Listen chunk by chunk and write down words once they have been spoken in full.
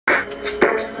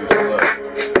too slow.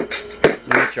 Let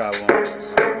me try one.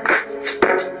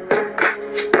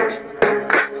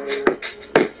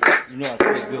 You know I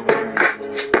spit good with you,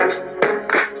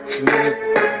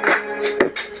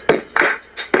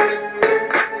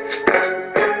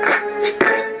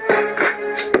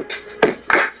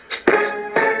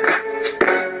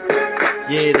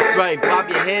 yeah, that's right. Bob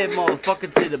your head,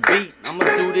 motherfucker, to the beat. I'ma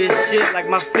do this shit like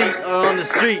my feet are on the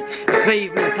street. The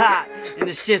pavement's hot and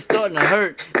the shit's starting to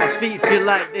hurt. My feet feel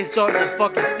like they starting to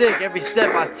fucking stick. Every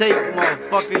step I take,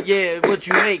 motherfucker, yeah, what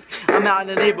you make. I'm out in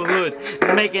the neighborhood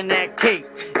making that cake,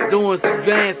 doing some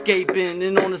landscaping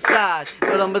and on the side.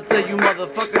 But I'ma tell you,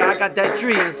 motherfucker, I got that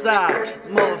tree inside,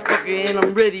 motherfucker, and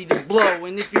I'm ready to blow.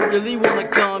 And if you really wanna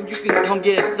come, you can come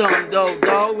get some, though,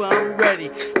 dog. I'm ready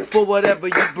for whatever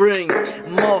you bring,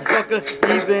 motherfucker.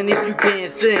 Even if you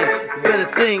can't sing, you better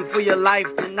sing for your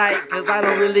life tonight, cause I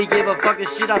don't really give a fucking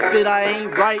shit. I spit, I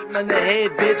ain't right in the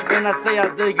head, bitch. When I say I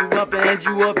dig you up and end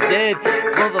you up dead,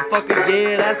 motherfucker,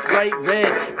 yeah, that's right.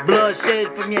 Red blood shed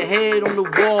from your head on the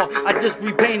wall. I just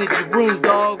repainted your room,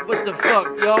 dog. What the fuck,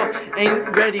 y'all?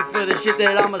 Ain't ready for the shit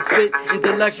that I'ma spit.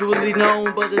 Intellectually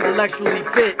known, but intellectually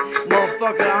fit,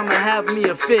 motherfucker. I'ma have me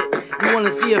a fit. You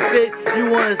wanna see a fit? You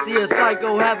wanna see a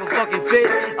psycho have a fucking fit?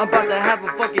 I'm about to have a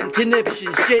fucking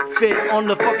conniption shit fit on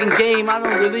the fucking game. I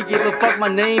don't really give a fuck. My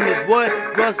name is what?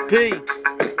 Russ P.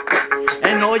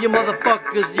 And all you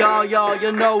motherfuckers, y'all,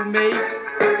 you know me.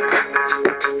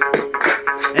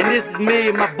 And this is me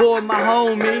and my boy, my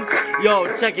homie.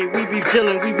 Yo, check it, we be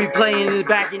chillin', we be playing it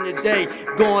back in the day,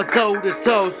 going toe to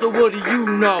toe. So what do you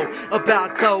know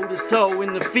about toe to toe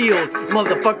in the field?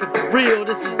 Motherfucker, for real,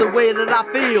 this is the way that I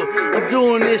feel. I'm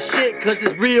doing this shit cause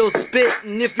it's real spit.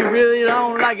 And if you really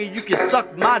don't like it, you can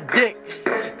suck my dick,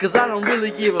 cause I don't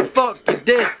really give a fuck at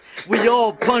this. We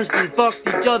all punched and fucked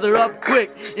each other up quick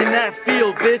in that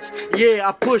field, bitch. Yeah,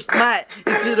 I pushed Matt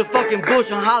into the fucking bush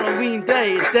on Halloween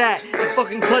day at that, and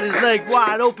fucking cut his leg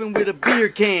wide open with a beer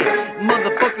can.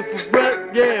 Motherfucker, for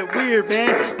real, yeah, weird,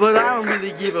 man, but I don't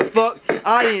really give a fuck.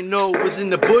 I didn't know it was in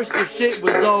the bush, so shit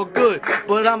was all good.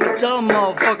 But I'ma tell a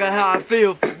motherfucker how I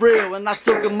feel for real. And I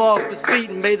took him off his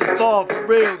feet and made us fall for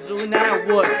real. So now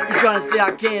what? You trying to say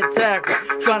I can't tackle?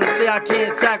 Trying to say I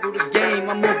can't tackle the game?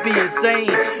 I'm gonna be insane.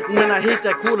 When I hit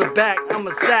that quarterback,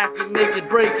 I'ma sack and make it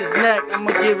break his neck.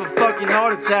 I'ma give a fucking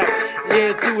heart attack,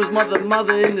 yeah, to his mother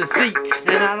in the seat.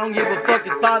 And I don't give a fuck,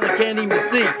 his father can't even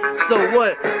see. So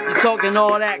what? You talking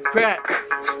all that crap?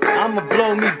 I'ma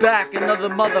blow me back, another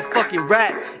motherfucking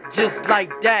rat, just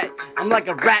like that. I'm like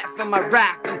a rat from my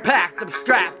rack. I'm packed, I'm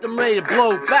strapped, I'm ready to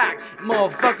blow back.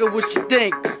 Motherfucker, what you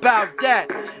think about that?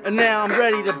 And now I'm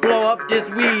ready to blow up this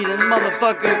weed, and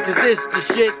motherfucker, cause this the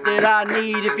shit that I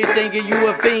need. If you're thinking you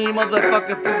a fiend,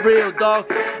 motherfucker, for real, dog,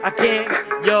 I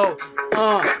can't, yo,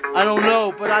 I don't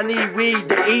know, but I need weed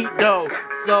to eat, though.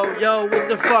 So, yo, what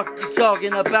the fuck you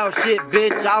talking about shit,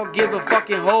 bitch? I'll give a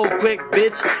fucking hole quick,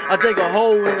 bitch. I'll dig a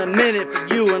hole in a minute for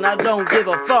you, and I don't give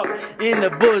a fuck. In the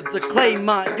woods of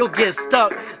Claymont, you'll get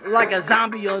stuck like a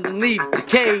zombie underneath the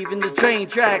cave in the train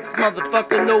tracks.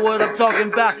 Motherfucker, know what I'm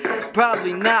talking about?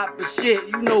 Probably not, but shit,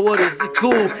 you know what is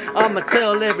cool. I'ma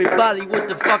tell everybody what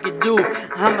the fuck it do.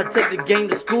 I'ma take the game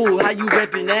to school. How you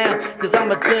reppin' now? Cause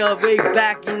I'ma tell way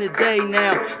back in the day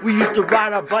now. We used to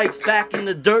ride our bikes back in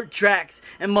the dirt tracks.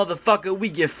 And motherfucker, we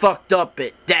get fucked up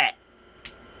at that.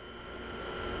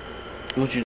 What you